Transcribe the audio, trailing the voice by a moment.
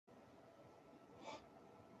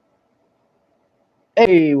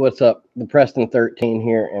Hey, what's up? The Preston 13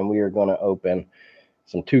 here, and we are going to open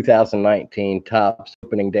some 2019 Topps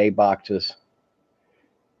opening day boxes.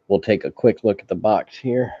 We'll take a quick look at the box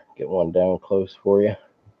here, get one down close for you.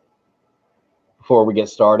 Before we get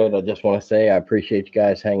started, I just want to say I appreciate you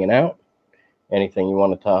guys hanging out. Anything you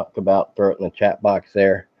want to talk about, throw it in the chat box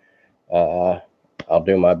there. I'll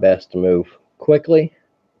do my best to move quickly.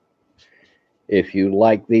 If you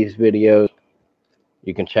like these videos,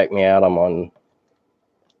 you can check me out. I'm on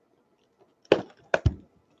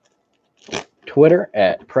Twitter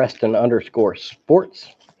at Preston_sports.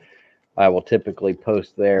 I will typically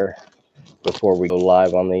post there before we go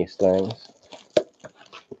live on these things.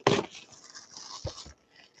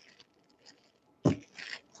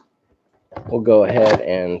 We'll go ahead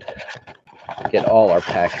and get all our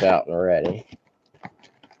packs out and ready.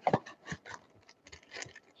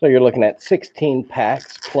 So you're looking at 16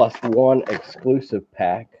 packs plus one exclusive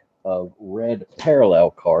pack of red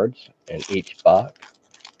parallel cards in each box.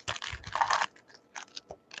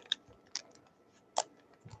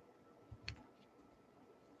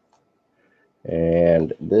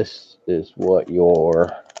 And this is what your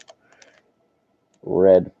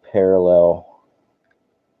red parallel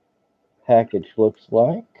package looks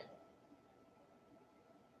like.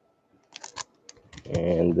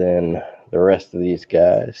 And then the rest of these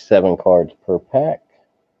guys, 7 cards per pack.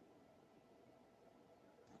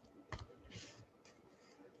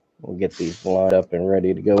 We'll get these lined up and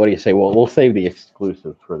ready to go. What do you say? Well, we'll save the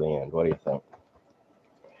exclusives for the end. What do you think?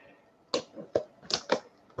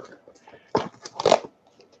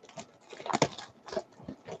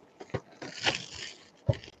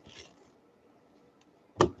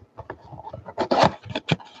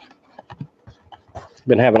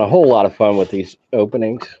 Been having a whole lot of fun with these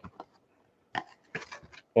openings.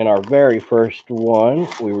 In our very first one,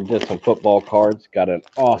 we did some football cards. Got an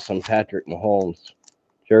awesome Patrick Mahomes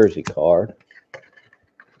jersey card.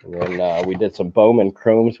 And then we did some Bowman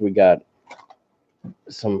Chromes. We got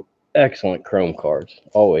some excellent Chrome cards.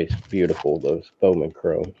 Always beautiful, those Bowman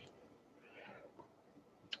Chromes.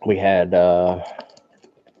 We had, what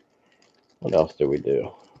else did we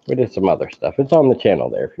do? We did some other stuff. It's on the channel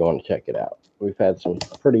there if you want to check it out. We've had some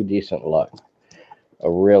pretty decent luck.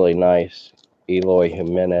 A really nice Eloy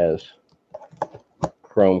Jimenez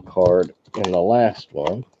Chrome card in the last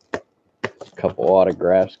one. A couple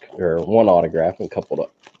autographs, or one autograph and a couple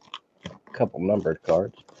numbered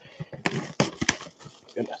cards.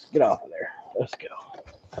 Goodness, get off of there. Let's go.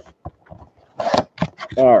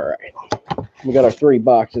 All right. We got our 3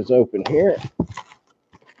 boxes open here.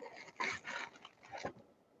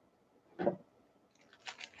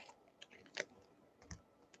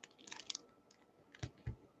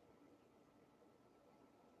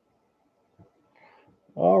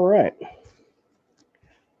 All right.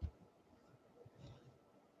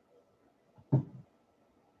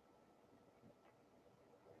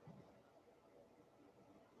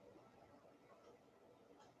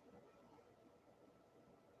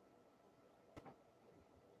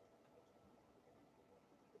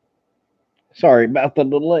 Sorry about the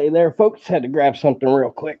delay there, folks. Had to grab something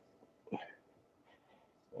real quick.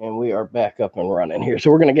 And we are back up and running here.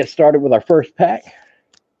 So we're going to get started with our first pack.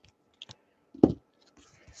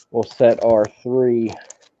 We'll set our 3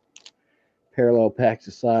 parallel packs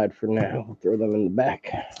aside for now. We'll throw them in the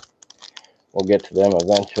back. We'll get to them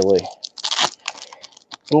eventually.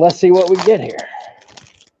 And let's see what we get here.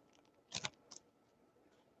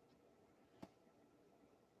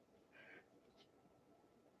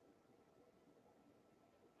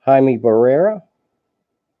 Jaime Barrera.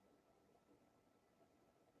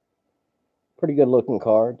 Pretty good looking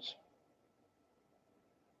cards.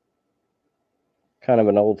 Kind of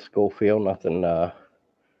an old school feel. Nothing,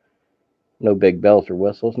 no big bells or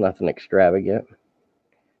whistles. Nothing extravagant.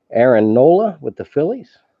 Aaron Nola with the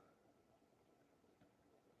Phillies.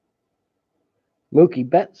 Mookie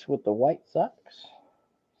Betts with the White Sox.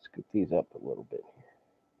 Scoop these up a little bit here.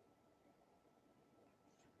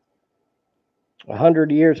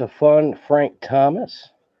 100 Years of Fun, Frank Thomas.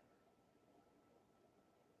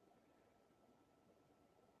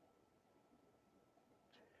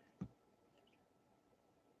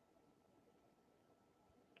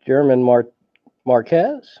 German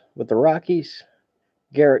Marquez with the Rockies.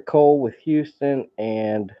 Garrett Cole with Houston.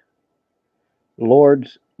 And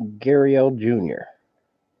Lourdes Gurriel Jr.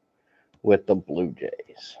 with the Blue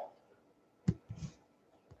Jays.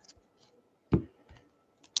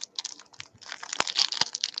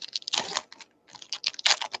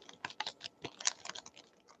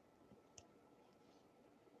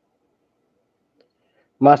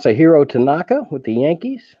 Masahiro Tanaka with the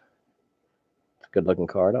Yankees. It's a good looking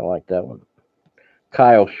card. I like that one.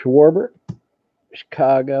 Kyle Schwarber,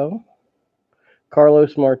 Chicago.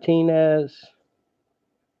 Carlos Martinez,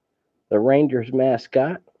 the Rangers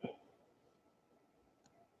mascot.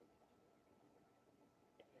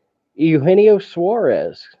 Eugenio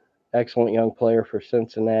Suarez, excellent young player for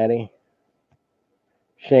Cincinnati.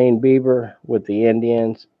 Shane Bieber with the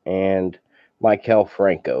Indians, and Maikel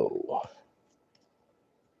Franco.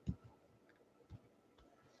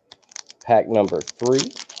 Pack number 3.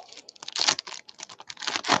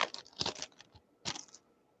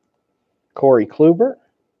 Corey Kluber.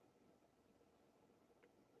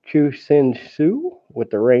 Chu Sin Su with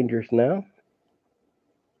the Rangers now.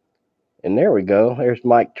 And there we go. There's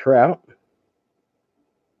Mike Trout.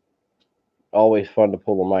 Always fun to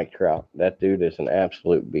pull a Mike Trout. That dude is an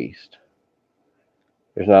absolute beast.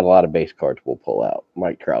 There's not a lot of base cards we'll pull out.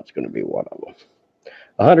 Mike Trout's going to be one of them.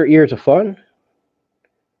 100 Years of Fun.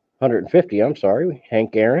 150, I'm sorry.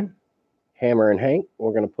 Hank Aaron. Hammer and Hank.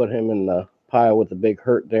 We're going to put him in the pile with the big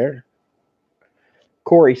hurt there.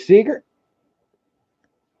 Corey Seager.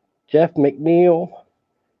 Jeff McNeil.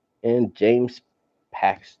 And James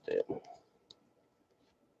Paxton.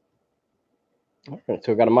 All right,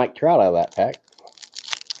 so we got a Mike Trout out of that pack.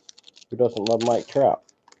 Who doesn't love Mike Trout?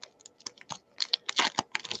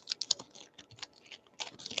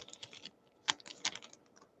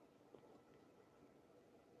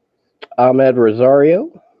 Ahmed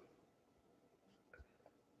Rosario.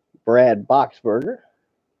 Brad Boxberger.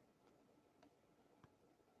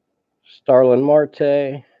 Starlin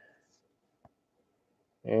Marte.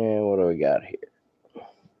 And what do we got here?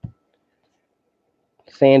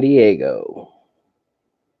 San Diego.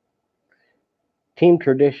 Team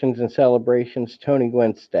Traditions and Celebrations, Tony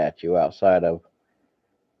Gwynn statue outside of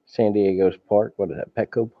San Diego's park. What is that,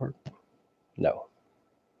 Petco Park? No,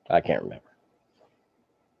 I can't remember.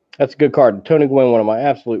 That's a good card. Tony Gwynn, one of my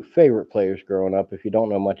absolute favorite players growing up. If you don't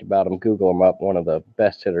know much about him, Google him up. One of the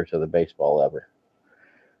best hitters of the baseball ever.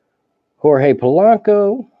 Jorge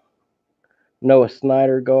Polanco, Noah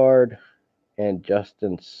Syndergaard, and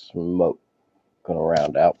Justin Smoke. Going to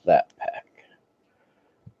round out that pack.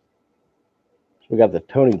 So we got the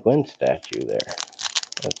Tony Gwynn statue there.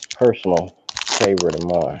 That's a personal favorite of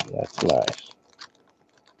mine. That's nice.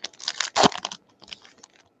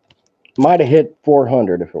 Might have hit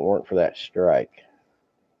 400 if it weren't for that strike.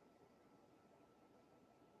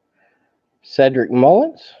 Cedric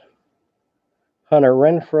Mullins, Hunter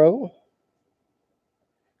Renfroe,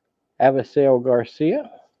 Avisail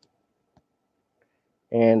Garcia,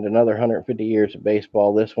 and another 150 years of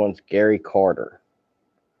baseball. This one's Gary Carter.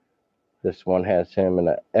 This one has him in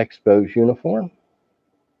an Expos uniform.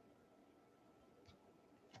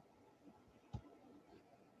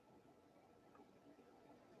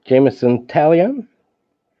 Jameson Taillon,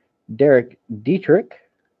 Derek Dietrich.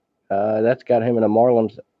 That's got him in a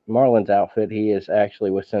Marlins outfit. He is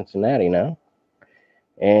actually with Cincinnati now.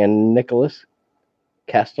 And Nicholas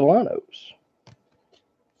Castellanos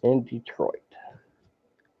in Detroit.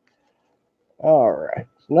 All right.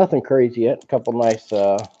 Nothing crazy yet. A couple nice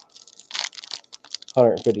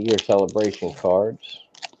 150-year celebration cards.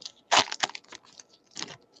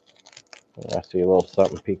 And I see a little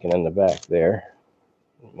something peeking in the back there.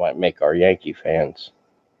 Might make our Yankee fans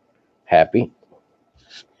happy.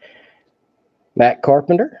 Matt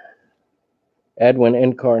Carpenter. Edwin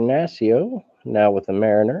Encarnacio, now with the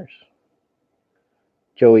Mariners.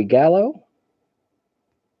 Joey Gallo.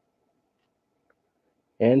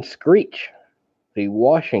 And Screech, the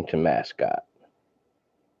Washington mascot.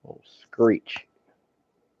 Oh, Screech.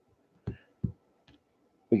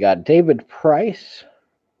 We got David Price,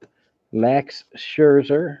 Max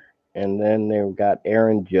Scherzer, and then they've got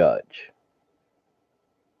Aaron Judge.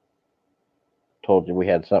 Told you we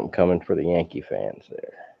had something coming for the Yankee fans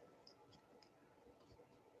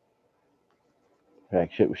there.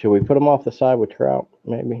 Should we put them off the side with Trout,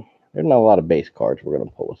 maybe? There's not a lot of base cards we're going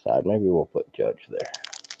to pull aside. Maybe we'll put Judge there.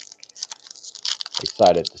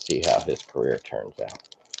 Excited to see how his career turns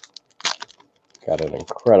out. Got an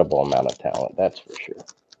incredible amount of talent, that's for sure.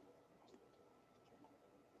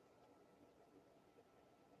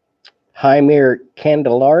 Jaime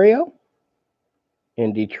Candelario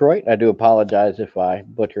in Detroit. I do apologize if I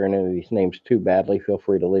butcher any of these names too badly. Feel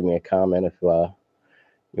free to leave me a comment if you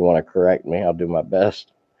want to correct me. I'll do my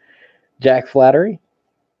best. Jack Flaherty.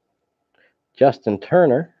 Justin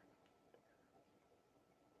Turner.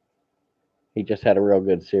 He just had a real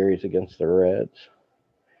good series against the Reds.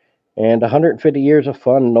 And 150 Years of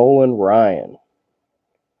Fun, Nolan Ryan.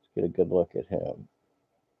 Let's get a good look at him.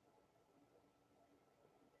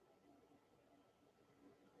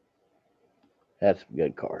 That's a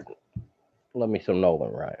good card. Love me some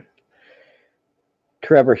Nolan Ryan.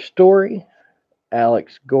 Trevor Story,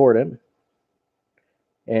 Alex Gordon,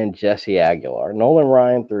 and Jesse Aguilar. Nolan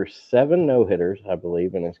Ryan threw 7 no-hitters, I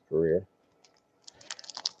believe, in his career.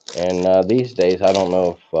 And these days, I don't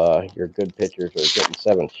know if your good pitchers are getting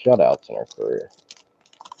 7 shutouts in their career.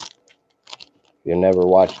 If you never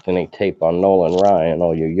watched any tape on Nolan Ryan,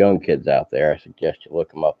 all you young kids out there, I suggest you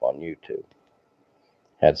look him up on YouTube.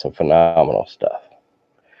 Had some phenomenal stuff.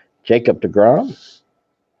 Jacob deGrom,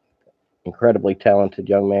 incredibly talented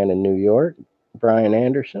young man in New York. Brian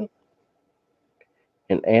Anderson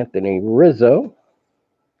and Anthony Rizzo.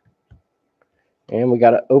 And we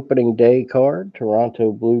got an opening day card,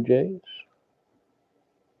 Toronto Blue Jays.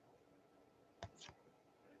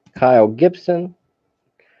 Kyle Gibson,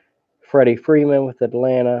 Freddie Freeman with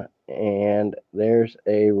Atlanta, and there's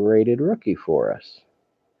a rated rookie for us.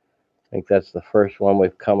 I think that's the first one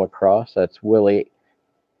we've come across. That's Willie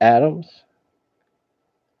Adams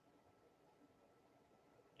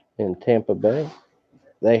in Tampa Bay.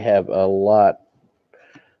 They have a lot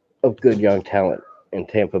of good young talent in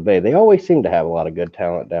Tampa Bay. They always seem to have a lot of good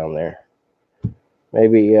talent down there.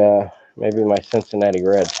 Maybe my Cincinnati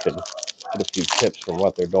Reds could get a few tips from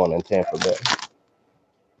what they're doing in Tampa Bay.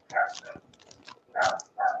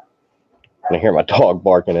 I hear my dog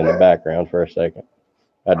barking in the background for a second.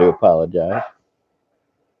 I do apologize.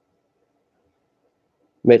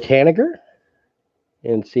 Mitch Haniger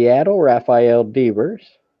in Seattle, Rafael Devers,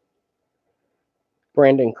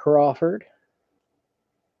 Brandon Crawford,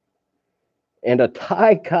 and a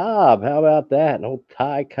Ty Cobb. How about that? An old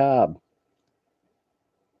Ty Cobb.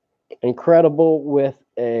 Incredible with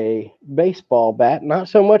a baseball bat, not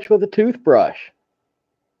so much with a toothbrush.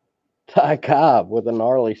 Ty Cobb with a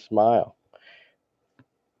gnarly smile.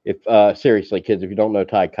 If seriously, kids, if you don't know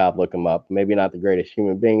Ty Cobb, look him up. Maybe not the greatest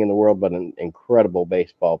human being in the world, but an incredible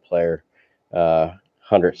baseball player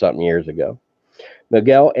 100-something years ago.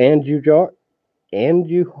 Miguel Andujar,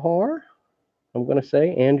 I'm going to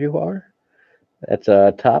say Andujar. That's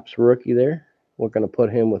a Topps rookie there. We're going to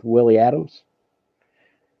put him with Willie Adams.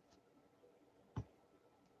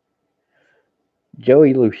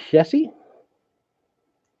 Joey Lucchesi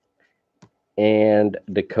and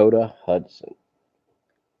Dakota Hudson.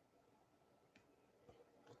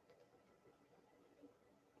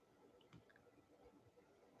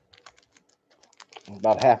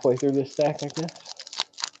 About halfway through this stack, I guess.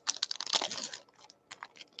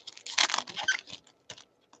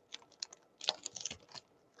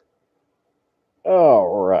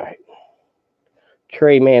 All right.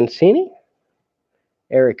 Trey Mancini,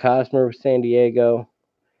 Eric Hosmer with San Diego,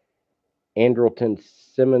 Andrelton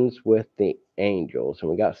Simmons with the Angels. And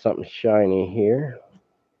we got something shiny here.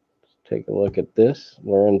 Let's take a look at this.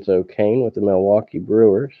 Lorenzo Cain with the Milwaukee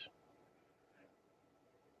Brewers.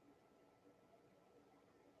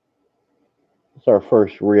 It's our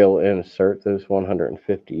first real insert, those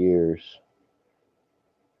 150 years.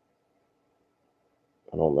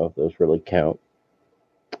 I don't know if those really count.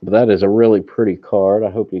 But that is a really pretty card. I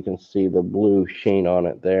hope you can see the blue sheen on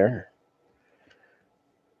it there.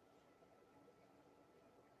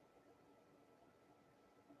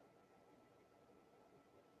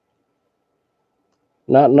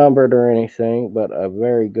 Not numbered or anything, but a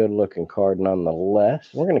very good looking card nonetheless.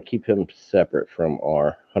 We're going to keep him separate from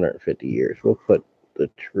our 150 years. We'll put the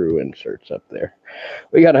true inserts up there.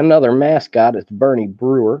 We got another mascot. It's Bernie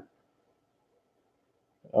Brewer.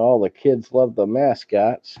 All the kids love the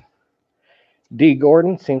mascots. D.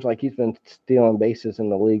 Gordon, seems like he's been stealing bases in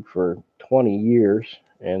the league for 20 years.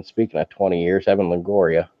 And speaking of 20 years, Evan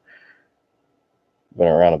Longoria. Been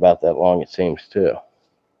around about that long, it seems, too.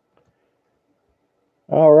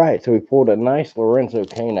 All right, so we pulled a nice Lorenzo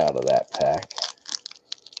Cain out of that pack.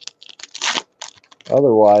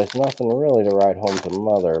 Otherwise, nothing really to write home to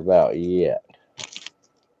mother about yet.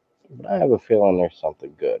 But I have a feeling there's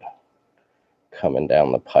something good coming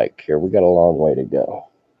down the pike here. We got a long way to go.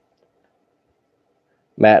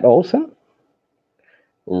 Matt Olson,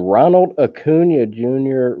 Ronald Acuna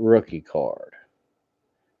Jr. rookie card.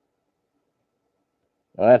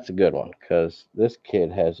 Now that's a good one because this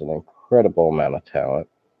kid has an incredible amount of talent.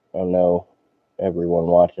 I know everyone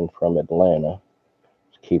watching from Atlanta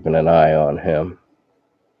is keeping an eye on him.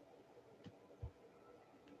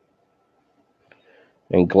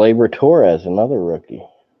 And Gleyber Torres, another rookie.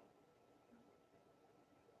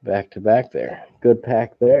 Back to back there. Good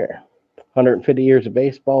pack there. 150 years of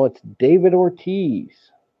baseball. It's David Ortiz.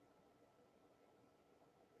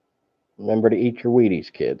 Remember to eat your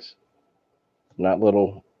Wheaties, kids. Not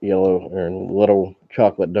little yellow or little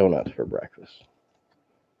chocolate donuts for breakfast.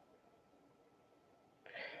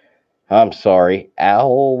 I'm sorry.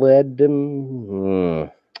 Mr.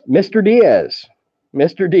 Diaz.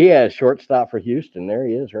 Mr. Diaz, shortstop for Houston. There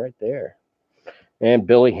he is right there. And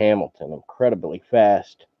Billy Hamilton, incredibly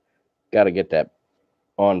fast. Got to get that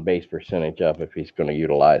on base percentage up if he's going to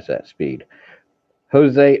utilize that speed.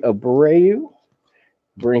 Jose Abreu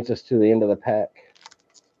brings us to the end of the pack.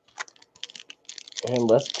 And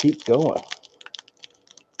let's keep going.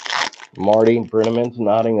 Marty Brenneman's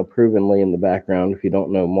nodding approvingly in the background. If you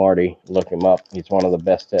don't know Marty, look him up. He's one of the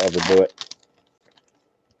best to ever do it.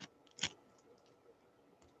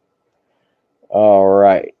 All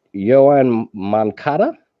right. Yoan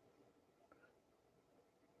Moncada,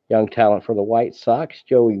 young talent for the White Sox.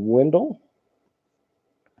 Joey Wendell.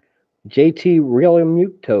 JT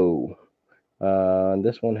Realmuto. And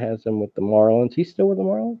this one has him with the Marlins. He's still with the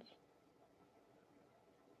Marlins?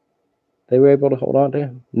 They were able to hold on to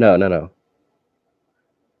him? No.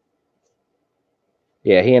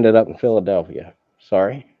 Yeah, he ended up in Philadelphia.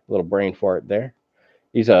 Sorry, a little brain fart there.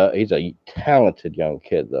 He's a talented young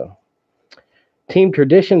kid, though. Team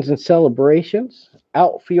traditions and celebrations.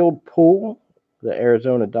 Outfield pool, the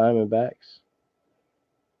Arizona Diamondbacks.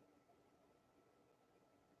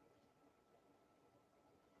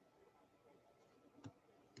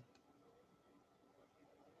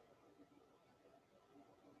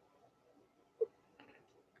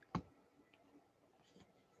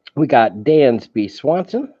 We got Dansby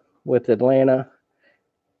Swanson with Atlanta.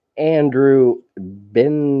 Andrew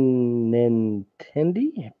Benintendi,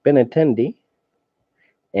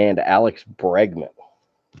 and Alex Bregman.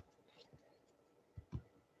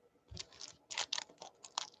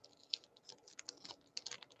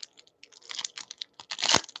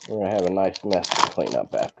 We're going to have a nice mess to clean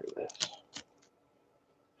up after this.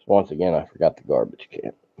 So once again, I forgot the garbage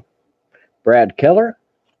can. Brad Keller,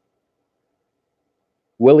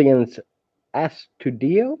 Williams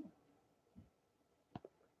Astudillo,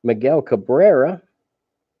 Miguel Cabrera.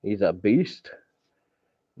 He's a beast.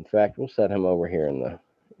 In fact, we'll set him over here in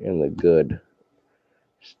the good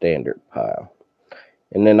standard pile.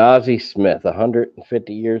 And then Ozzie Smith,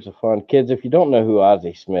 150 years of fun. Kids, if you don't know who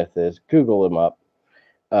Ozzie Smith is, Google him up.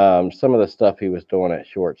 Some of the stuff he was doing at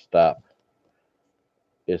shortstop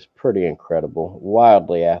is pretty incredible.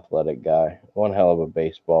 Wildly athletic guy. One hell of a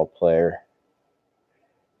baseball player.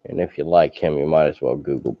 And if you like him, you might as well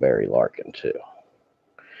Google Barry Larkin too.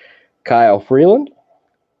 Kyle Freeland.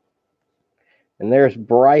 And there's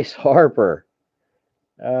Bryce Harper.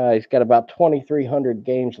 He's got about 2,300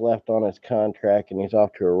 games left on his contract, and he's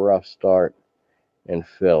off to a rough start in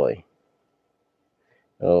Philly.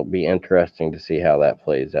 It'll be interesting to see how that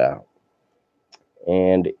plays out.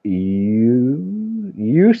 And Yusei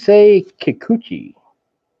Kikuchi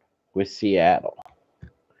with Seattle.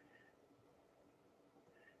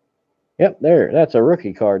 Yep, there. That's a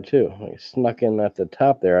rookie card, too. I snuck in at the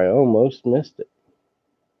top there. I almost missed it.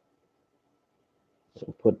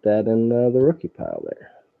 So put that in the rookie pile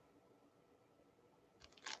there.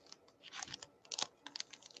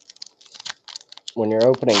 When you're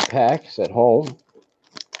opening packs at home,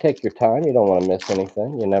 take your time. You don't want to miss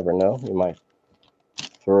anything. You never know. You might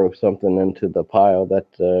throw something into the pile that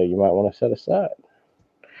you might want to set aside.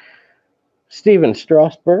 Steven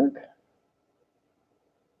Strasburg.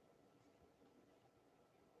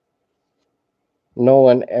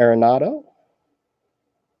 Nolan Arenado.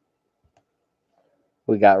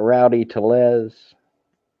 We got Rowdy Tellez.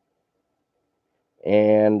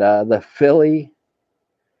 And the Philly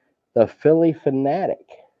Fanatic.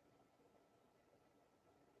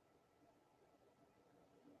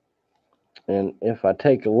 And if I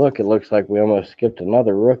take a look, it looks like we almost skipped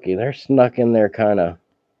another rookie. They're snuck in there kind of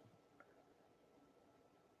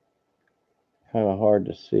hard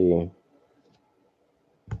to see.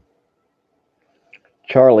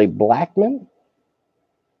 Charlie Blackmon,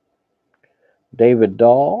 David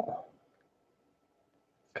Dahl,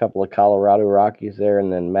 a couple of Colorado Rockies there,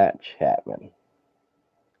 and then Matt Chapman.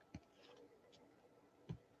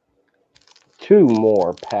 Two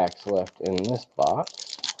more packs left in this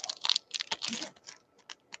box.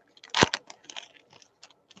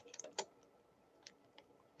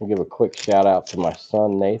 I'll give a quick shout out to my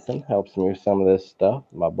son Nathan, helps me with some of this stuff.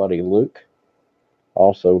 My buddy Luke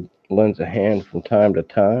also lends a hand from time to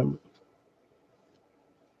time.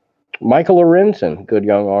 Michael Lorenzen, good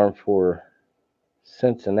young arm for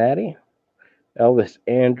Cincinnati. Elvis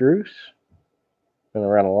Andrus, been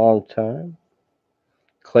around a long time.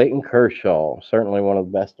 Clayton Kershaw, certainly one of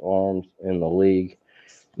the best arms in the league.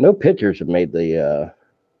 No pitchers have made the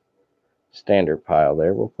standard pile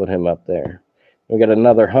there. We'll put him up there. We got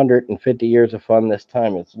another 150 years of fun this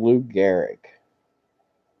time. It's Lou Gehrig.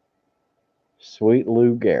 Sweet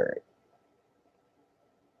Lou Gehrig.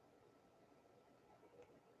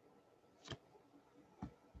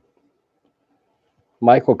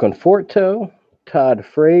 Michael Conforto, Todd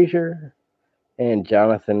Frazier, and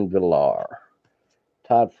Jonathan Villar.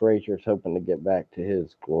 Todd Frazier's hoping to get back to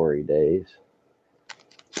his glory days.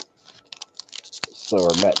 So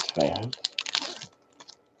are Mets fans.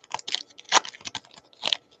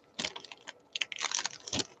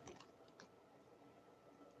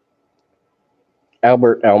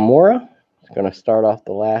 Albert Almora is going to start off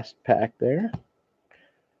the last pack there.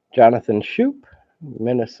 Jonathan Schoop,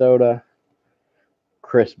 Minnesota.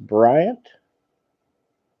 Chris Bryant,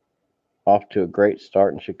 off to a great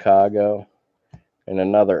start in Chicago. And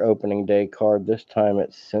another opening day card, this time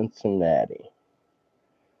at Cincinnati.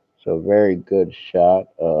 So very good shot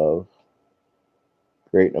of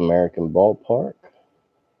Great American Ballpark.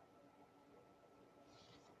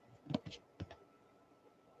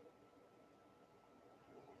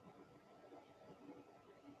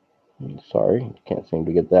 Sorry, can't seem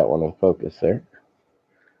to get that one in focus there.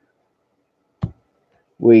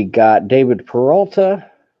 We got David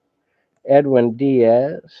Peralta, Edwin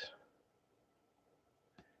Diaz,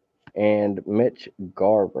 and Mitch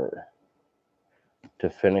Garver to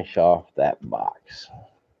finish off that box.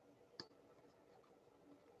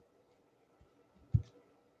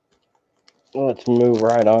 Let's move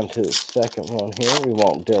right on to the second one here. We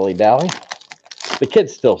won't dilly-dally. The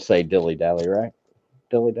kids still say dilly-dally, right?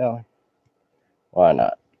 Dilly-dally. Why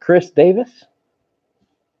not? Chris Davis.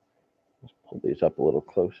 Let's pull these up a little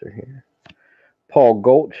closer here. Paul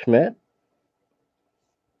Goldschmidt.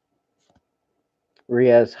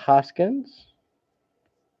 Rhys Hoskins,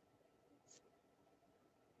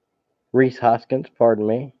 pardon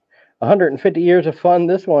me. 150 years of fun.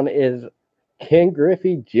 This one is Ken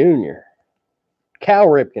Griffey Jr. Cal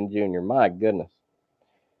Ripken Jr. My goodness.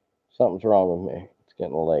 Something's wrong with me. It's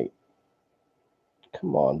getting late.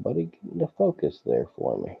 Come on, buddy. Get into focus there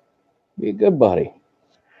for me. Be a good buddy.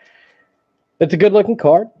 It's a good-looking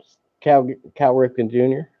card. Cal Ripken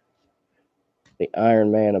Jr., the Iron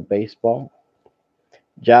Man of baseball.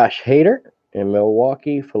 Josh Hader in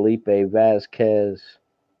Milwaukee. Felipe Vasquez.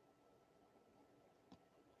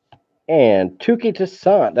 And Touki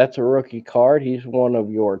Toussaint, that's a rookie card. He's one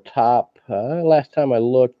of your top, last time I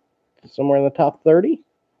looked, somewhere in the top 30.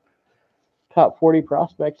 Top 40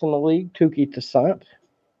 prospects in the league, Touki Toussaint.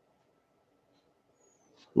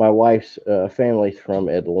 My wife's family's from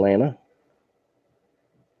Atlanta.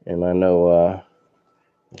 And I know a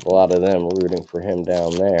lot of them rooting for him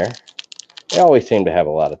down there. They always seem to have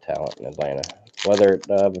a lot of talent in Atlanta. Whether it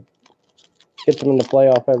gets them in the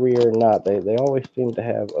playoff every year or not, they always seem to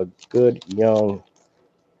have a good young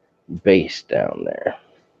base down there.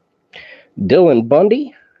 Dylan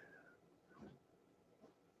Bundy,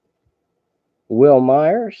 Will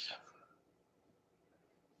Myers,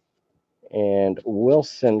 and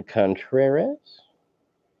Wilson Contreras.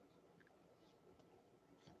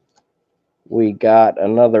 We got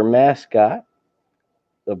another mascot,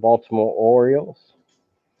 the Baltimore Orioles.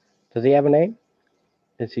 Does he have a name?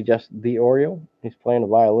 Is he just the Oriole? He's playing a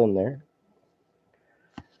violin there.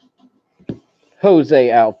 Jose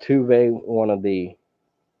Altuve, one of the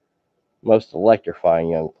most electrifying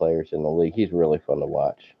young players in the league. He's really fun to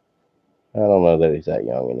watch. I don't know that he's that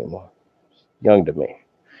young anymore. Young to me.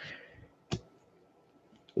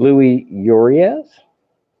 Louis Urias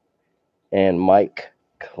and Mike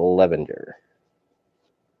Clevenger.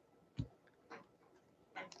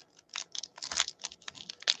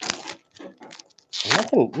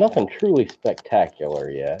 Nothing truly spectacular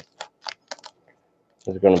yet.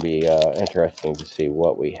 It's going to be interesting to see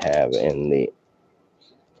what we have in the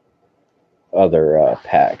other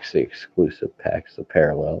packs, the exclusive packs, the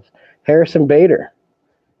parallels. Harrison Bader,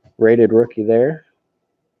 rated rookie there,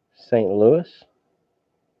 St. Louis.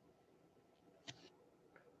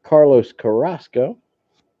 Carlos Carrasco.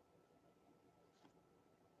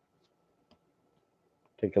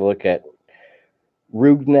 Take a look at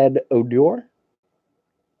Rougned Odor.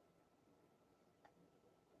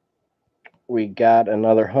 We got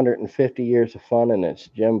another 150 years of fun, and it's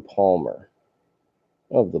Jim Palmer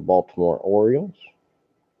of the Baltimore Orioles.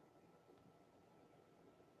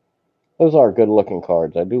 Those are good-looking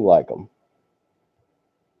cards. I do like them.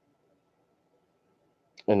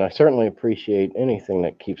 And I certainly appreciate anything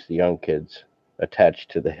that keeps the young kids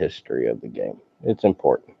attached to the history of the game. It's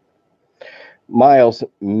important. Miles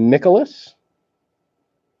Mikolas,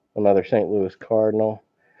 another St. Louis Cardinal.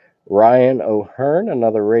 Ryan O'Hearn,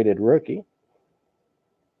 another rated rookie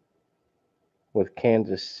with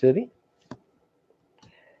Kansas City.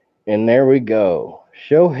 And there we go.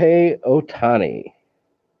 Shohei Ohtani,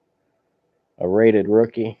 a rated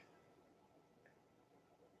rookie.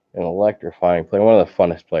 An electrifying player. One of the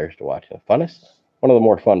funnest players to watch. One of the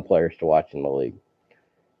more fun players to watch in the league.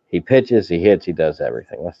 He pitches, he hits, he does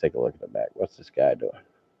everything. Let's take a look at the back. What's this guy doing?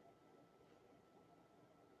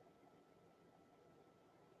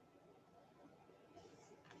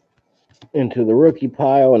 Into the rookie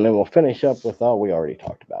pile, and then we'll finish up with, oh, we already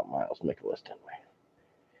talked about Miles Mikolas, didn't we?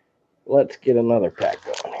 Let's get another pack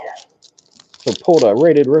going here. So pulled a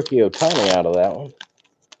rated rookie Ohtani out of that one.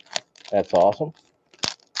 That's awesome.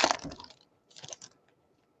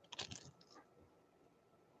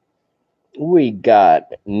 We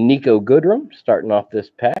got Nico Goodrum starting off this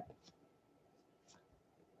pack.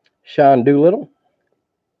 Sean Doolittle,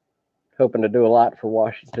 hoping to do a lot for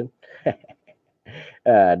Washington.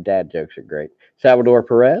 Dad jokes are great. Salvador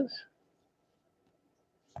Perez.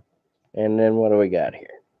 And then what do we got here?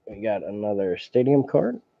 We got another stadium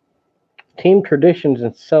card. Team Traditions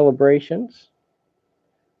and Celebrations.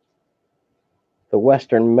 The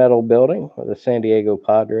Western Metal Building of the San Diego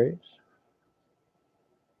Padres.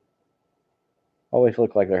 Always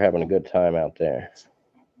look like they're having a good time out there.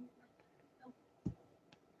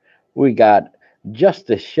 We got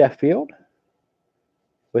Justice Sheffield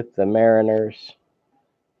with the Mariners.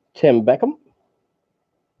 Tim Beckham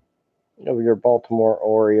over your Baltimore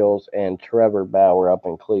Orioles, and Trevor Bauer up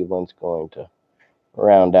in Cleveland's going to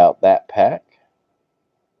round out that pack.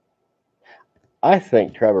 I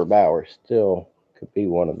think Trevor Bauer still could be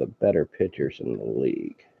one of the better pitchers in the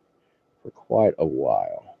league for quite a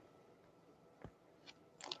while.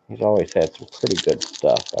 He's always had some pretty good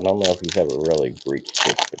stuff. I don't know if he's ever really reached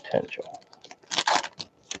his potential.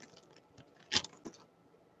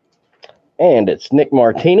 And it's Nick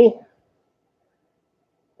Martini.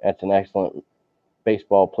 That's an excellent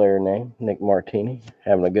baseball player name, Nick Martini,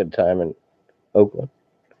 having a good time in Oakland.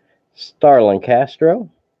 Starlin Castro.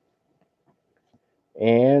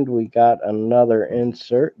 And we got another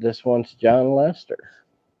insert. This one's John Lester.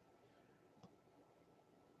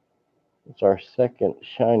 It's our second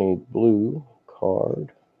shiny blue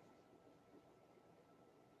card.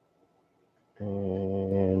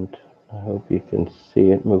 And I hope you can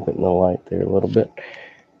see it. Move it in the light there a little bit.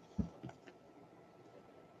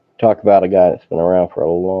 Talk about a guy that's been around for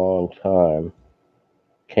a long time.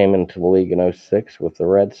 Came into the league in 2006 with the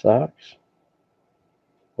Red Sox.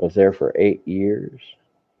 Was there for 8 years.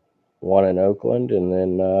 One in Oakland, and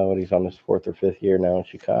then he's on his 4th or 5th year now in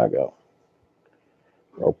Chicago.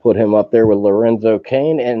 We'll put him up there with Lorenzo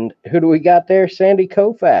Cain. And who do we got there? Sandy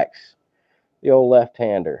Koufax, the old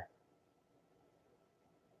left-hander.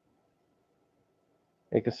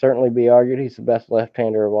 It can certainly be argued he's the best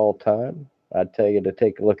left-hander of all time. I'd tell you to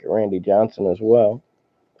take a look at Randy Johnson as well.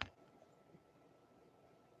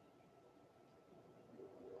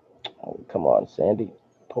 Oh, come on, Sandy.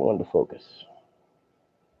 Pull into focus.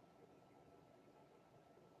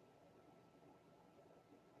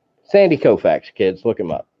 Sandy Koufax, kids. Look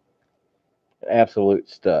him up. An absolute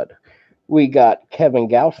stud. We got Kevin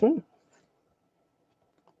Gausman,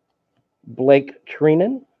 Blake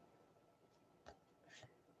Treinen,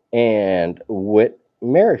 and Whit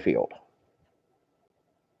Merrifield.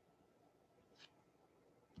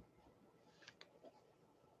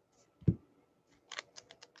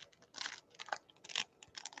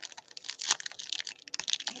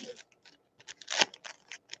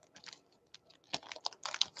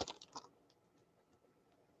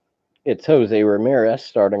 It's Jose Ramirez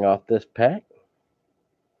starting off this pack.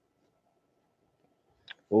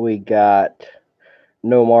 We got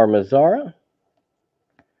Nomar Mazara.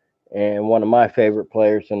 And one of my favorite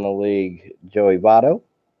players in the league, Joey Votto.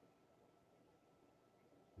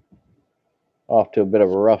 Off to a bit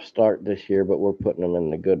of a rough start this year, but we're putting him in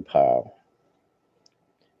the good pile.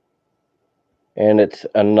 And it's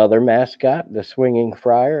another mascot, the Swinging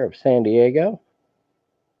Friar of San Diego.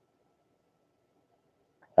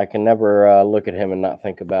 I can never look at him and not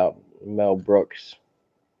think about Mel Brooks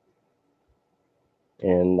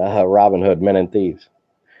and Robin Hood, Men and Thieves.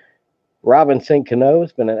 Robinson Cano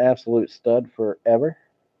has been an absolute stud forever.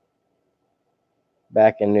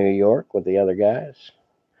 Back in New York with the other guys.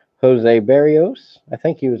 Jose Barrios, I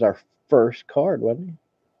think he was our first card, wasn't he?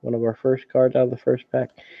 One of our first cards out of the first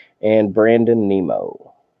pack. And Brandon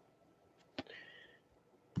Nimmo.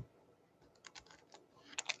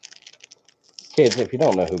 Kids, if you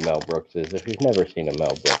don't know who Mel Brooks is, if you've never seen a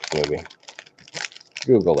Mel Brooks movie,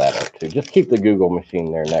 Google that up too. Just keep the Google machine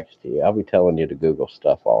there next to you. I'll be telling you to Google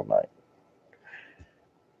stuff all night.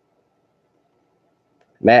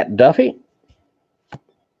 Matt Duffy.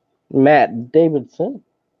 Matt Davidson.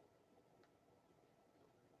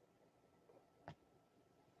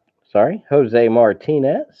 Jose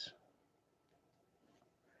Martinez.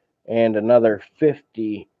 And another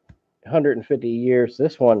 150 years.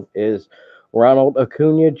 This one is Ronald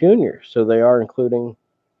Acuna Jr. So they are including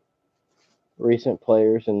recent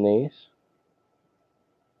players in these.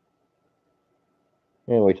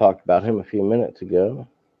 And we talked about him a few minutes ago.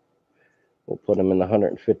 We'll put him in the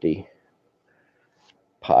 150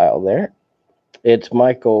 pile there. It's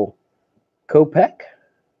Michael Kopech.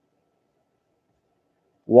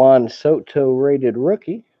 Juan Soto rated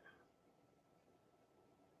rookie.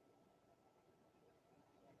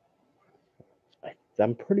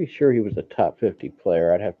 I'm pretty sure he was a top 50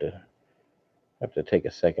 player. I'd have to take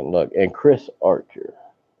a second look. And Chris Archer.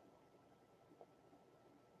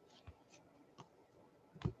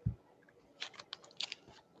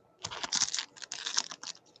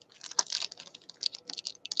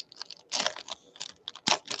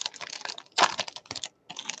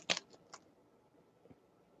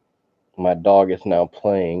 My dog is now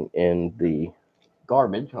playing in the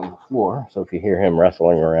garbage on the floor, so if you hear him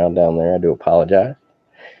wrestling around down there, I do apologize.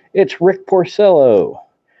 It's Rick Porcello,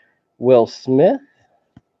 Will Smith,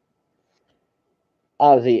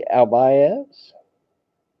 Ozzy Albies,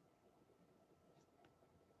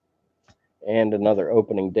 and another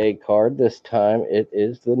opening day card. This time it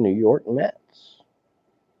is the New York Mets.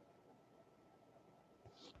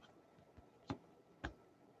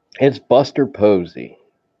 It's Buster Posey.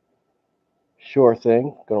 Sure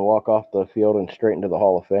thing. Going to walk off the field and straight into the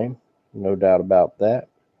Hall of Fame. No doubt about that.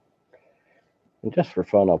 And just for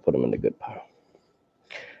fun, I'll put him in the good pile.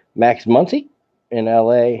 Max Muncy in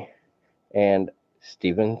LA and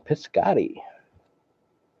Stephen Piscotty.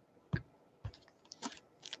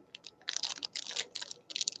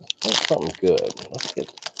 That's something good. Let's get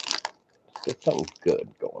something good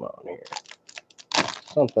going on here.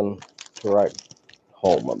 Something to write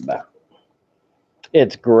home about.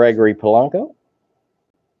 It's Gregory Polanco.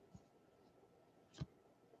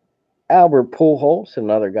 Albert Pujols,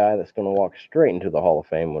 another guy that's going to walk straight into the Hall of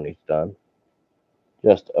Fame when he's done.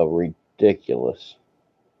 Just a ridiculous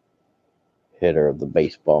hitter of the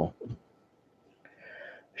baseball.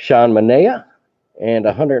 Sean Manaea, and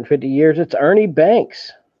 150 years, it's Ernie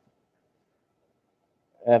Banks.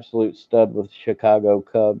 Absolute stud with Chicago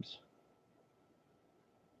Cubs.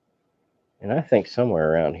 And I think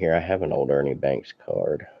somewhere around here I have an old Ernie Banks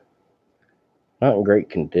card. Not in great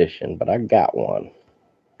condition, but I got one.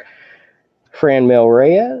 Franmil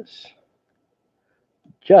Reyes,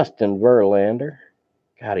 Justin Verlander.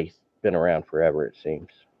 God, he's been around forever, it seems.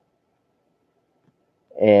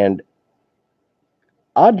 And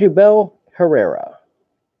Ajubel Herrera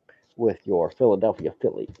with your Philadelphia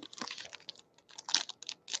Phillies.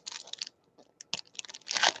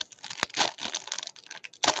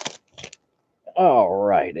 All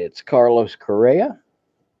right, it's Carlos Correa,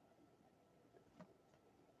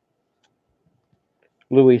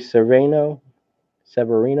 Luis Severino,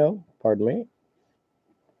 pardon me,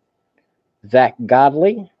 Zach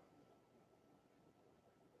Godley.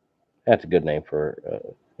 That's a good name for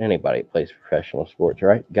anybody that plays professional sports,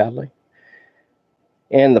 right? Godley.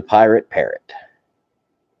 And the Pirate Parrot.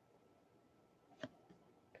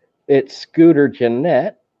 It's Scooter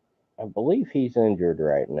Gennett. I believe he's injured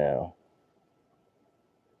right now.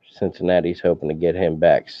 Cincinnati's hoping to get him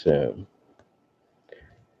back soon.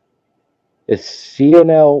 It's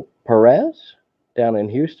Cionel Perez down in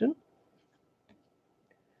Houston.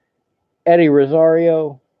 Eddie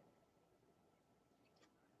Rosario.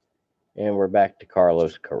 And we're back to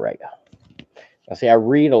Carlos Correa. Now, see, I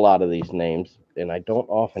read a lot of these names, and I don't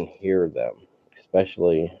often hear them,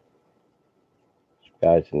 especially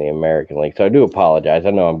guys in the American League. So I do apologize.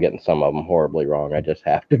 I know I'm getting some of them horribly wrong. I just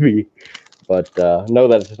have to be. But know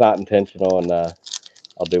that it's not intentional, and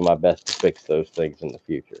I'll do my best to fix those things in the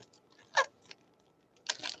future.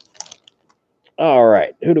 All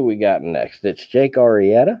right, who do we got next? It's Jake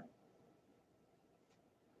Arrieta.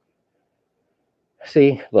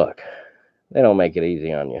 See, look, they don't make it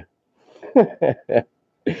easy on you.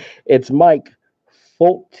 It's Mike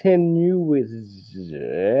Fulton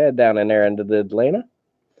down in there into the Atlanta.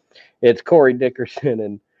 It's Corey Dickerson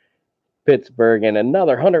in Pittsburgh, and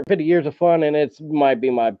another 150 years of fun, and it might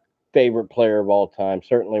be my favorite player of all time,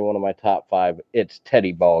 certainly one of my top 5. It's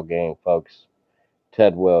Teddy Ball Game, folks.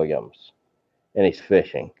 Ted Williams. And he's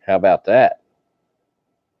fishing. How about that?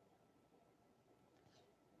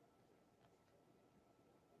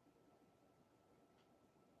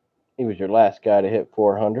 He was your last guy to hit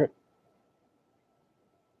 400.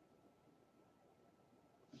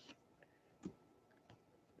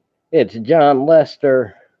 It's John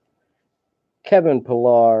Lester, Kevin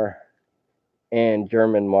Pillar, and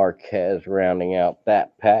German Marquez rounding out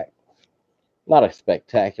that pack. Not a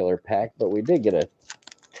spectacular pack, but we did get a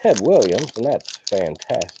Ted Williams, and that's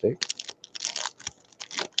fantastic.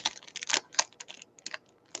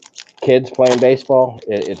 kids playing baseball,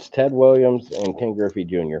 it's Ted Williams and Ken Griffey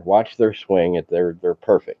Jr. Watch their swing. They're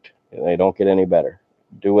perfect. They don't get any better.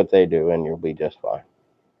 Do what they do, and you'll be just fine.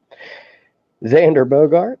 Xander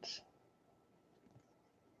Bogaerts.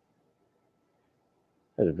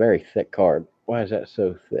 That's a very thick card. Why is that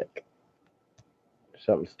so thick?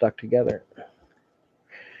 Something stuck together.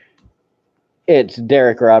 It's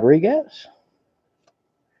Derek Rodriguez.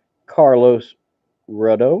 Carlos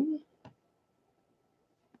Rodon.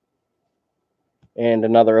 And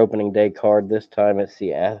another opening day card. This time it's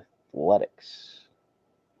the Athletics.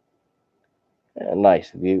 A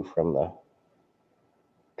nice view from the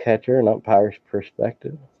catcher and umpire's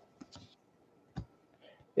perspective.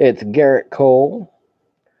 It's Garrett Cole,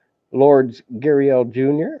 Lourdes Gurriel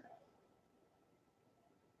Jr.,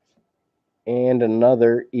 and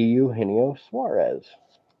another Eugenio Suarez.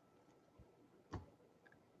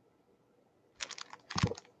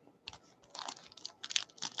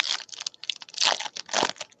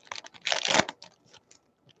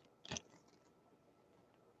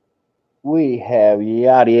 We have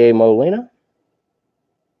Yadier Molina,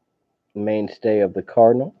 mainstay of the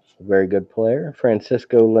Cardinals, a very good player.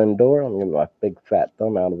 Francisco Lindor, I'm going to get my big fat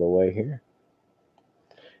thumb out of the way here.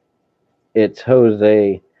 It's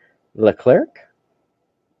Jose Leclerc.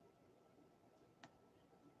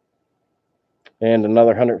 And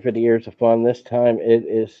another 150 years of fun. This time it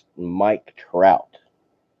is Mike Trout.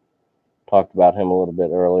 Talked about him a little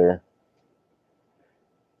bit earlier.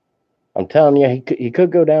 I'm telling you, he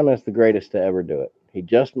could go down as the greatest to ever do it. He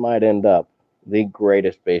just might end up the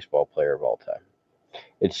greatest baseball player of all time.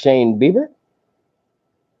 It's Shane Bieber,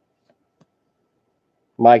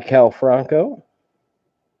 Maikel Franco,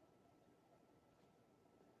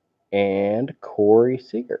 and Corey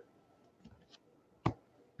Seager.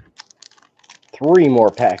 3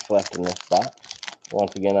 more packs left in this box.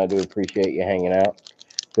 Once again, I do appreciate you hanging out.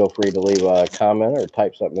 Feel free to leave a comment or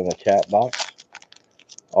type something in the chat box.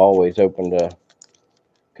 Always open to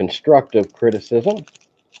constructive criticism.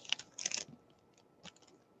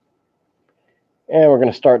 And we're going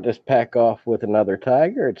to start this pack off with another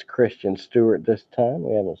Tiger. It's Christian Stewart this time.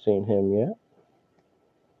 We haven't seen him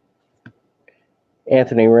yet.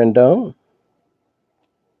 Anthony Rendon.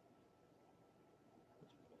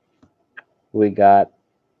 We got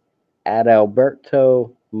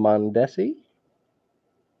Adalberto Mondesi.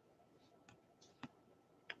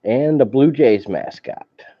 And the Blue Jays mascot.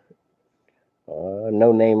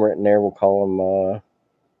 No name written there. We'll call him,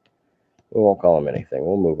 we won't call him anything.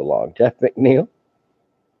 We'll move along. Jeff McNeil.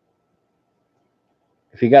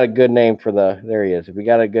 If you got a good name for there he is. If you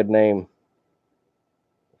got a good name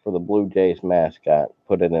for the Blue Jays mascot,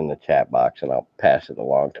 put it in the chat box and I'll pass it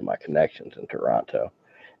along to my connections in Toronto.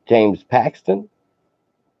 James Paxton.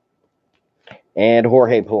 And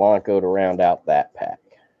Jorge Polanco to round out that pack.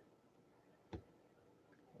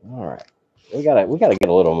 All right. We gotta get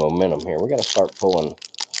a little momentum here. We gotta start pulling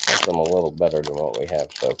something a little better than what we have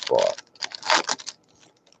so far.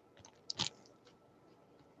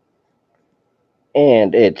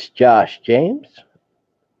 And it's Josh James,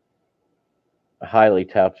 a highly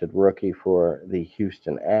touted rookie for the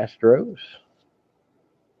Houston Astros.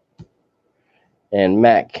 And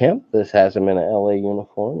Matt Kemp, this has him in an LA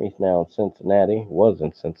uniform. He's now in Cincinnati, was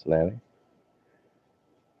in Cincinnati.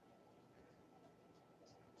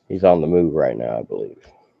 He's on the move right now, I believe.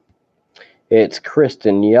 It's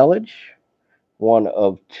Kristen Yelich, one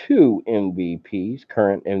of 2 MVPs,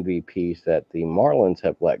 current MVPs that the Marlins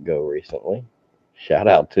have let go recently. Shout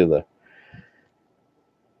out to the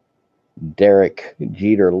Derek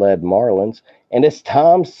Jeter-led Marlins. And it's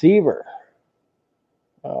Tom Seaver.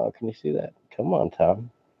 Oh, can you see that? Come on,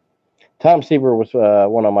 Tom. Tom Seaver was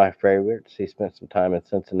one of my favorites. He spent some time in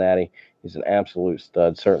Cincinnati. He's an absolute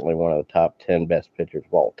stud, certainly one of the top 10 best pitchers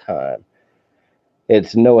of all time.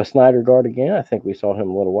 It's Noah Syndergaard again. I think we saw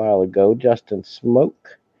him a little while ago. Justin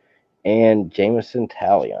Smoke and Jameson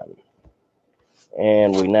Taillon.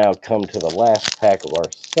 And we now come to the last pack of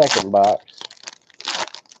our second box.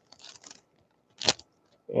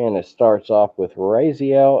 And it starts off with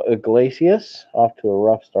Raisel Iglesias. Off to a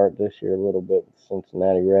rough start this year a little bit with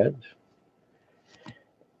Cincinnati Reds.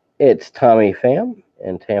 It's Tommy Pham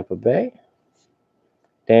in Tampa Bay.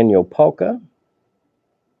 Daniel Palka.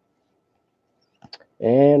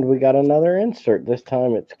 And we got another insert. This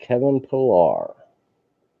time it's Kevin Pillar.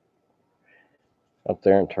 Up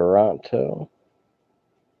there in Toronto.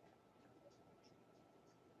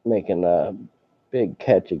 Making a big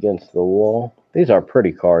catch against the wall. These are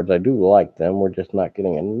pretty cards. I do like them. We're just not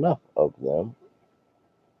getting enough of them.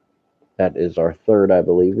 That is our third, I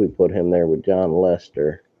believe. We put him there with John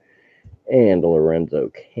Lester and Lorenzo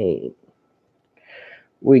Cain.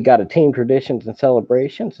 We got a Team Traditions and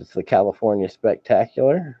Celebrations. It's the California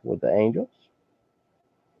Spectacular with the Angels.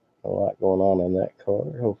 A lot going on that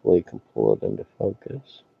card. Hopefully you can pull it into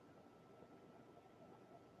focus.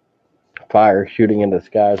 Fire shooting into the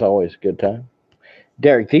sky is always a good time.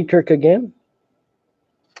 Derek Dietrich again.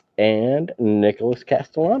 And Nicholas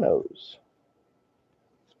Castellanos.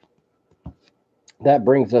 That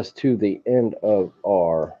brings us to the end of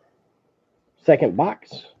our second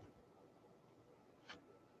box.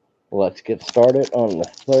 Let's get started on the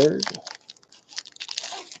third.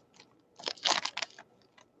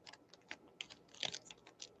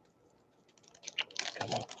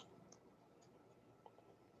 Come on.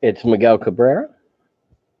 It's Miguel Cabrera,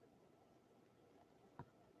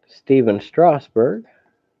 Steven Strasburg,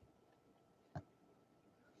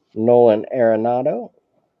 Nolan Arenado,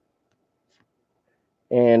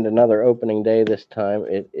 and another opening day. This time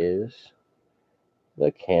it is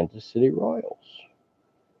the Kansas City Royals.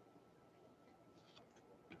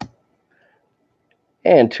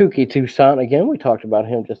 And Touki Toussaint again. We talked about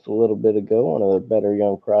him just a little bit ago. One of the better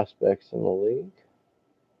young prospects in the league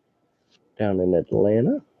down in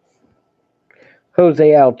Atlanta. Jose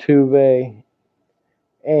Altuve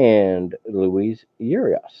and Luis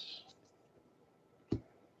Urias.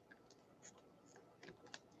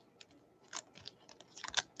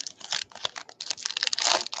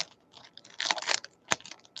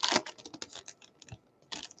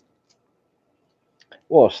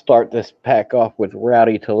 We'll start this pack off with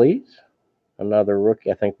Rowdy Tellez, another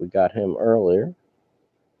rookie. I think we got him earlier.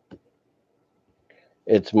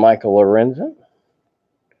 It's Michael Lorenzen,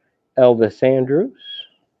 Elvis Andrus,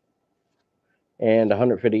 and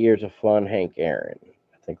 150 Years of Fun, Hank Aaron.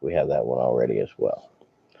 I think we have that one already as well.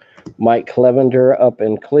 Mike Clevenger up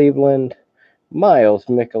in Cleveland, Miles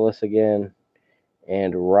Mikolas again,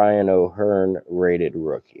 and Ryan O'Hearn rated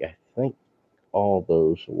rookie. I think all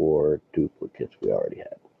those were duplicates we already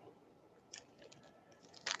had.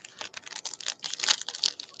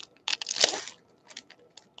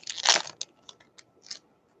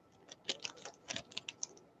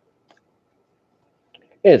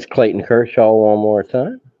 It's Clayton Kershaw one more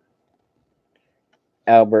time.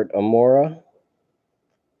 Albert Amora.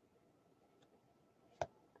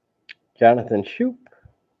 Jonathan Schoop.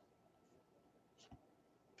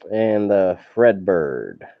 And Fred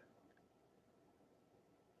Bird.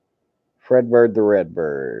 Fred Bird, the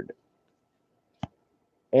Redbird.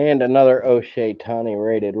 And another O'Shea Tani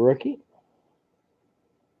rated rookie.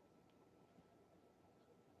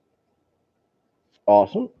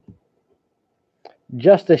 Awesome.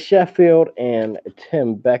 Justice Sheffield and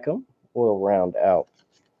Tim Beckham will round out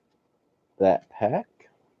that pack.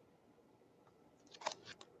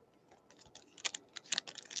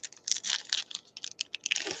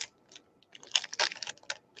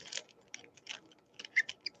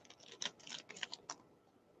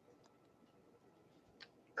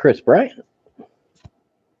 Chris Bryant,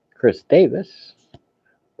 Chris Davis,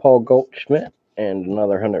 Paul Goldschmidt, and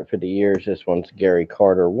another 150 years. This one's Gary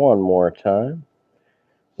Carter one more time.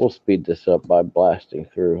 We'll speed this up by blasting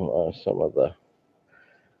through some of the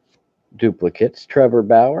duplicates. Trevor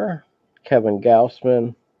Bauer, Kevin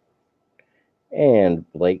Gausman,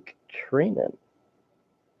 and Blake Treinen.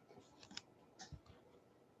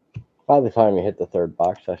 By the time you hit the third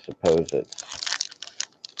box, I suppose it's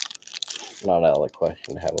not out of the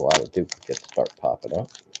question to have a lot of duplicates start popping up.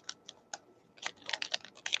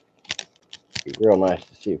 Be real nice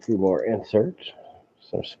to see a few more inserts,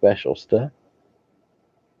 some special stuff.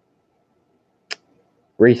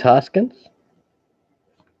 Rhys Hoskins,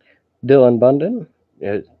 Dylan Bundy.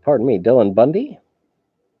 Dylan Bundy.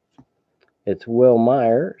 It's Will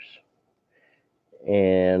Myers,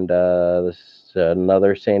 and this is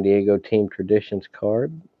another San Diego Team Traditions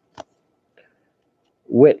card.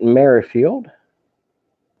 Whit Merrifield,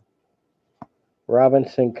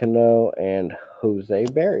 Robinson Cano, and Jose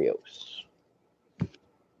Barrios.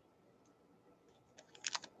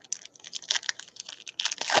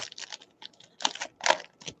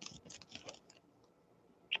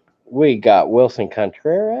 We got Wilson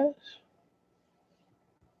Contreras.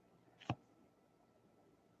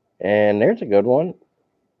 And there's a good one.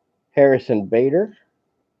 Harrison Bader,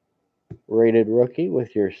 rated rookie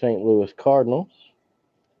with your St. Louis Cardinals.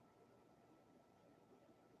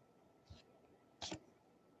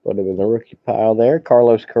 Put him in the rookie pile there.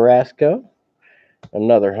 Carlos Carrasco.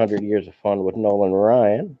 Another 100 Years of Fun with Nolan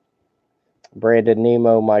Ryan. Brandon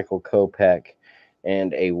Nimmo, Michael Kopech,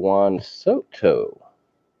 and a Juan Soto,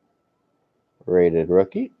 rated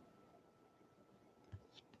rookie.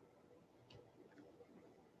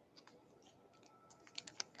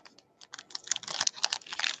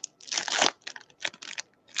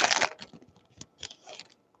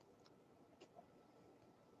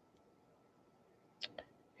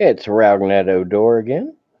 It's Rougned Odor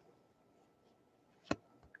again.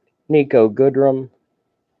 Nico Goodrum.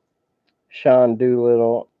 Sean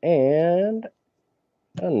Doolittle. And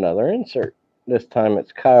another insert. This time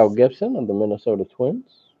it's Kyle Gibson of the Minnesota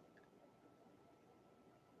Twins.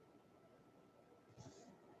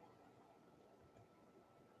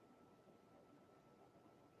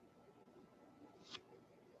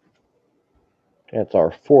 That's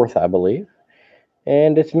our fourth, I believe.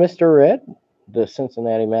 And it's Mr. Red, the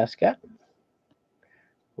Cincinnati mascot.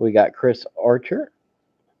 We got Chris Archer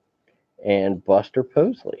and Buster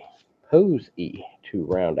Posey to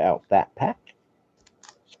round out that pack.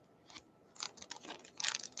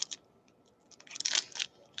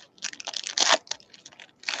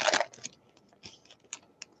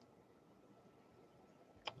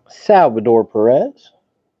 Salvador Perez,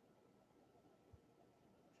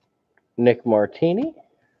 Nick Martini,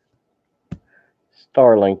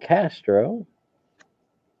 Starlin Castro,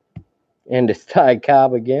 and it's Ty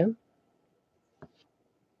Cobb again,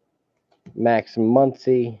 Max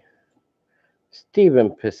Muncy,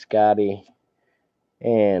 Stephen Piscotty,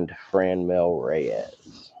 and Franmil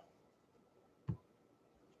Reyes.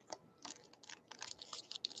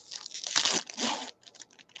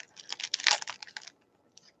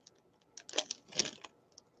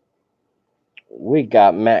 We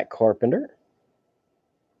got Matt Carpenter,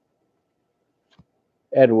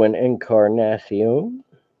 Edwin Encarnacion,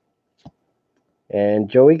 and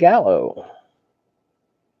Joey Gallo.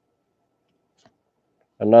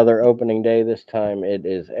 Another opening day. This time it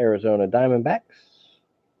is Arizona Diamondbacks.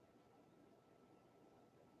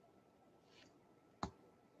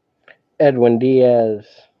 Edwin Diaz,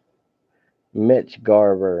 Mitch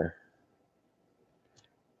Garver,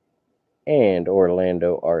 and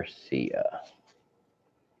Orlando Arcia.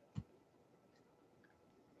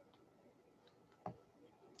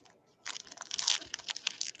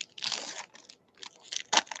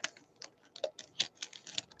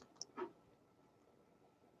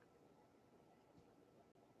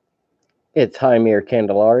 It's Jaime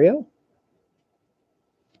Candelario,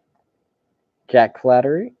 Jack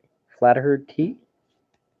Flaherty.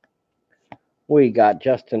 We got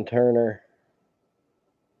Justin Turner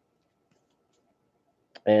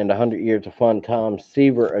and 100 Years of Fun, Tom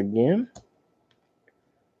Seaver again.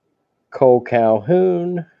 Cole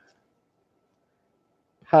Calhoun,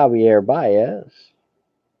 Javier Baez,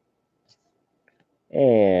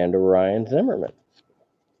 and Ryan Zimmerman.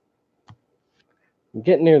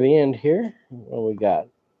 Getting near the end here. Well, we got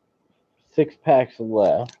 6 packs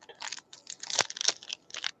left.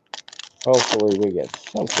 Hopefully we get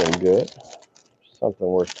something good, something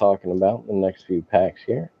worth talking about in the next few packs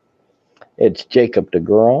here. It's Jacob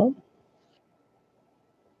deGrom,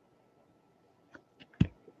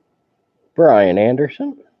 Brian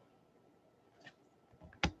Anderson,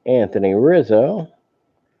 Anthony Rizzo,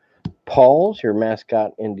 Paul's your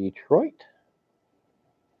mascot in Detroit,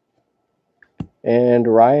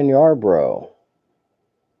 and Ryan Yarbrough,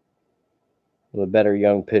 the better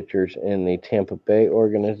young pitchers in the Tampa Bay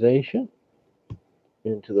organization.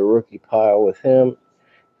 Into the rookie pile with him,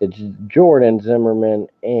 it's Jordan Zimmerman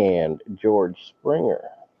and George Springer,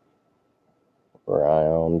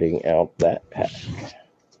 rounding out that pack.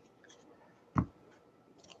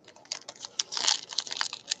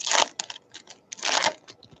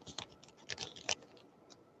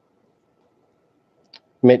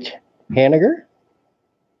 Mitch Haniger,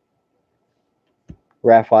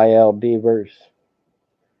 Rafael Devers,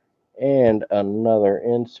 and another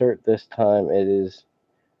insert. This time it is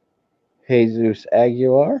Jesus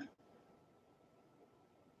Aguilar.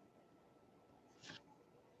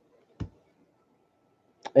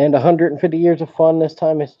 And 150 Years of Fun. This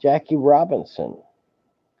time it's Jackie Robinson,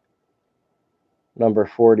 number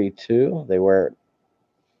 42. They wear it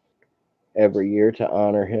every year to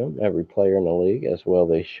honor him, every player in the league, as well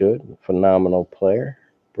they should. Phenomenal player.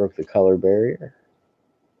 Broke the color barrier.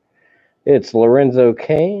 It's Lorenzo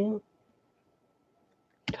Cain,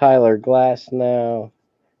 Tyler Glasnow,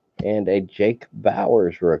 and a Jake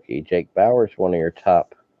Bauers rookie. Jake Bauers, one of your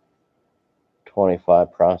top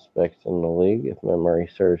 25 prospects in the league, if memory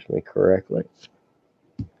serves me correctly.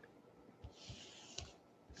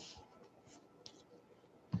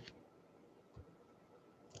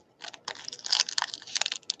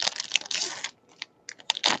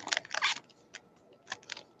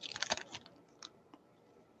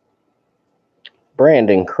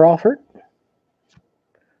 Brandon Crawford,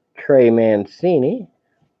 Trey Mancini,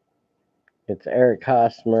 it's Eric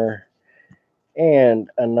Hosmer, and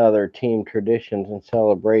another Team Traditions and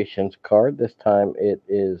Celebrations card. This time it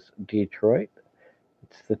is Detroit.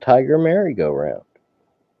 It's the Tiger Merry-Go-Round.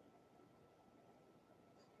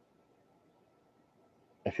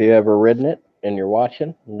 If you ever ridden it and you're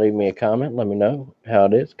watching, leave me a comment. Let me know how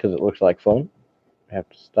it is because it looks like fun. I have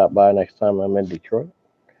to stop by next time I'm in Detroit.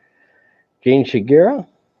 Gene Shigira,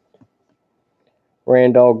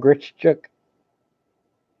 Randall,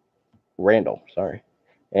 sorry,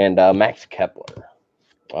 and Max Kepler.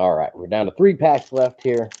 All right, we're down to 3 packs left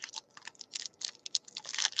here.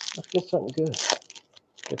 Let's get something good.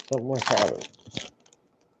 Get something worth having.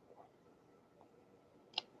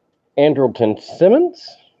 Andrelton Simmons,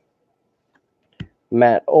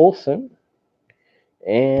 Matt Olson,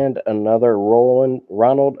 and another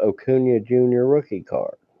Ronald Acuna Jr. rookie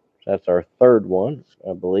card. That's our third one,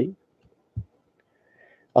 I believe.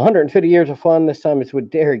 150 years of fun. This time it's with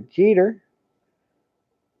Derek Jeter.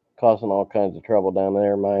 Causing all kinds of trouble down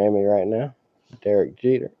there in Miami right now. Derek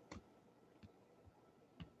Jeter.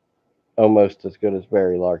 Almost as good as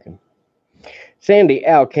Barry Larkin. Sandy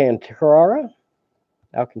Alcantara.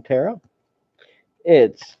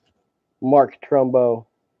 It's Mark Trumbo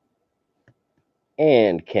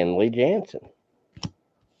and Kenley Jansen.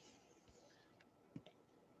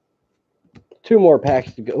 2 more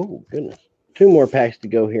packs to go. Oh, goodness. 2 more packs to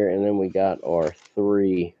go here, and then we got our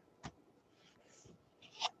 3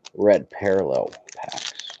 red parallel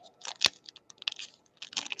packs.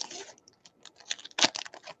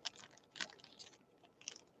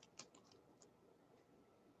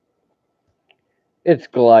 It's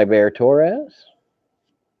Gleyber Torres.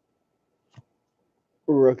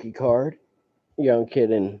 Rookie card. Young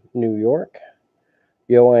kid in New York.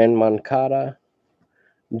 Yoan Moncada.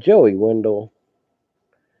 Joey Wendell.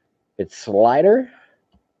 It's Slider,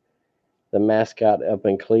 the mascot up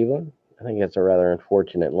in Cleveland. I think that's a rather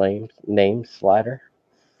unfortunate name, Slider.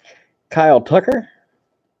 Kyle Tucker.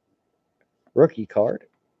 Rookie card.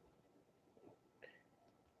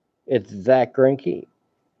 It's Zach Greinke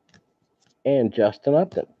and Justin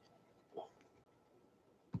Upton.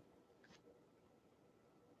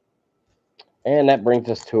 And that brings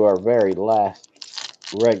us to our very last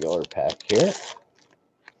regular pack here.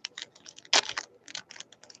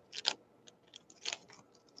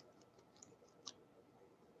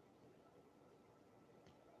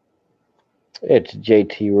 It's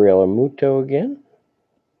JT Realmuto again.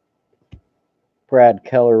 Brad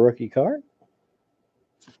Keller rookie card.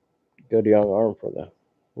 Good young arm for the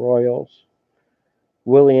Royals.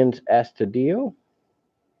 Williams Astudillo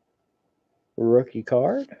rookie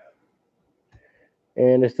card.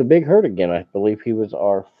 And it's the Big Hurt again. I believe he was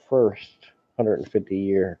our first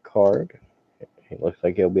 150-year card. It looks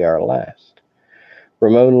like he'll be our last.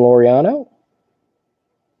 Ramon Laureano,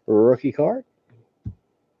 rookie card.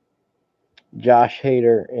 Josh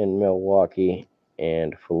Hader in Milwaukee,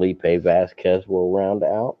 and Felipe Vasquez will round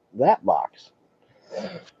out that box.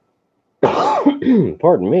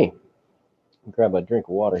 Pardon me. Grab a drink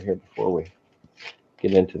of water here before we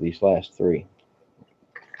get into these last 3.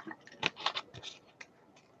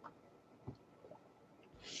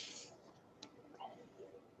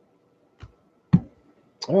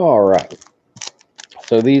 All right.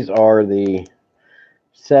 So these are the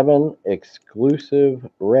 7 exclusive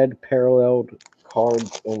red paralleled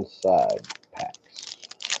cards inside packs.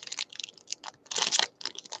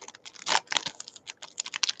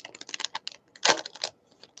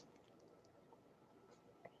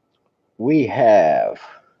 We have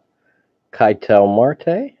Keitel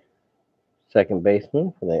Marte, second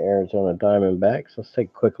baseman for the Arizona Diamondbacks. Let's take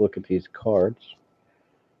a quick look at these cards.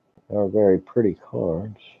 They're very pretty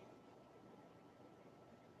cards.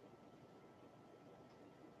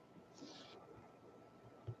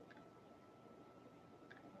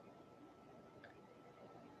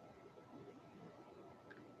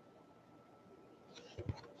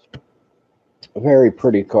 Very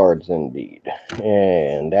pretty cards indeed.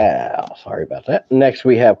 And sorry about that. Next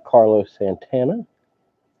we have Carlos Santana,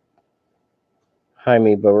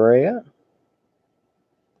 Jaime Barria,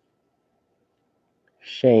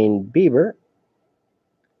 Shane Bieber.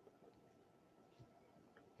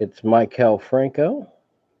 It's Maikel Franco,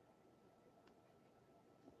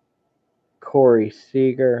 Corey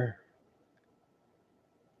Seager,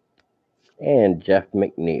 and Jeff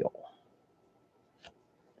McNeil.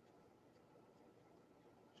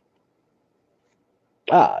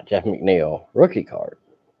 Jeff McNeil, rookie card.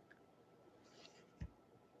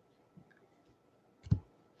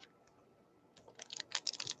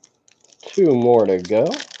 Two more to go.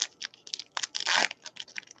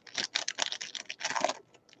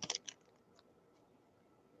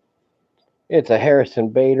 It's a Harrison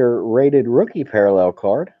Bader rated rookie parallel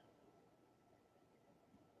card.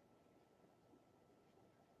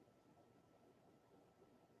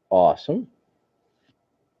 Awesome.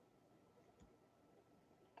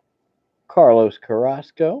 Carlos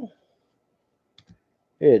Carrasco.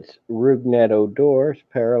 It's Rougned Odor's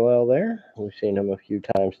parallel there. We've seen him a few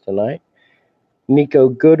times tonight. Nico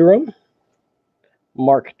Goodrum.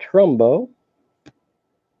 Mark Trumbo.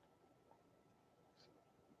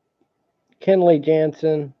 Kenley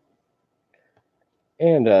Jansen.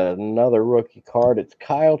 And another rookie card. It's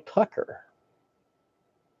Kyle Tucker.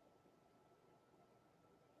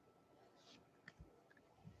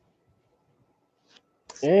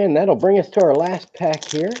 And that'll bring us to our last pack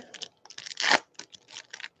here.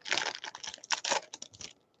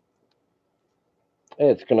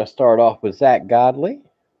 It's going to start off with Zach Godley.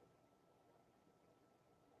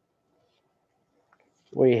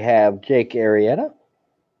 We have Jake Arrieta.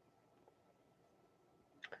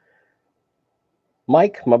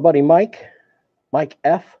 Mike, my buddy Mike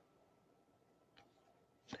F.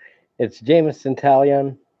 It's Jamison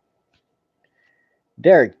Talion.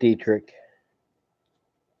 Derek Dietrich.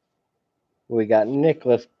 We got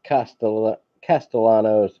Nicholas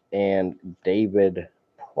Castellanos and David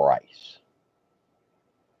Price.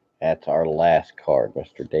 That's our last card,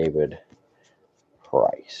 Mr. David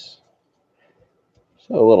Price.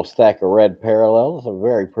 So a little stack of red parallels. Some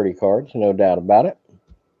very pretty cards, no doubt about it.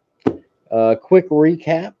 Quick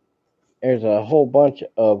recap. There's a whole bunch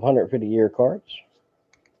of 150-year cards.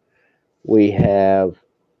 We have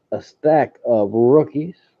a stack of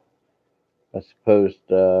rookies. I suppose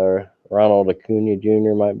Ronald Acuna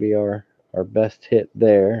Jr. might be our best hit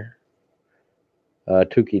there.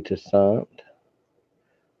 Touki Toussaint.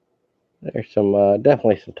 There's some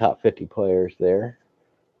definitely some top 50 players there.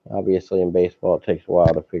 Obviously, in baseball, it takes a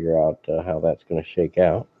while to figure out how that's going to shake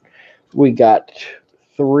out. We got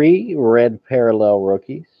 3 red parallel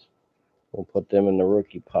rookies. We'll put them in the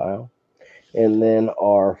rookie pile. And then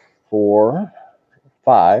our 5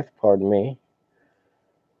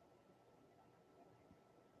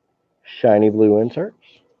 shiny blue inserts.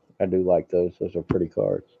 I do like those. Those are pretty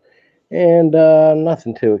cards. And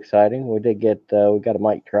nothing too exciting. We did get, we got a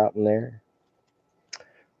Mike Trout in there.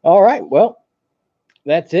 All right, well,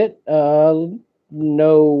 that's it.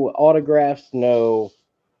 No autographs, no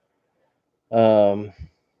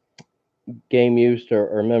game used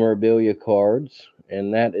or memorabilia cards.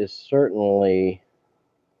 And that is certainly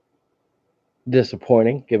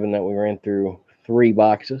disappointing, given that we ran through 3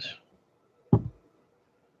 boxes.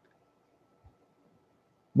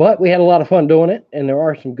 But we had a lot of fun doing it, and there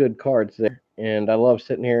are some good cards there. And I love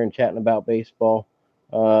sitting here and chatting about baseball.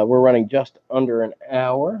 We're running just under an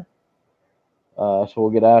hour, so we'll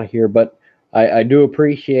get out of here. But I do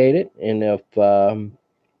appreciate it, and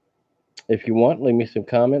if you want, leave me some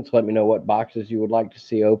comments. Let me know what boxes you would like to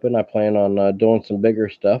see open. I plan on doing some bigger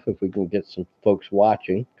stuff if we can get some folks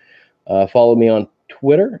watching. Follow me on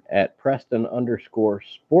Twitter at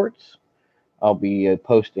Preston_sports. I'll be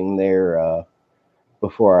posting there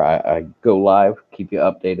before I go live. Keep you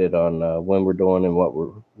updated on when we're doing and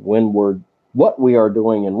what we are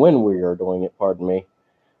doing and when we are doing it. Pardon me.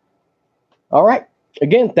 All right.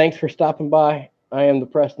 Again, thanks for stopping by. I am the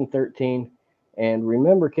Preston 13, and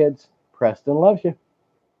remember, kids, Preston loves you.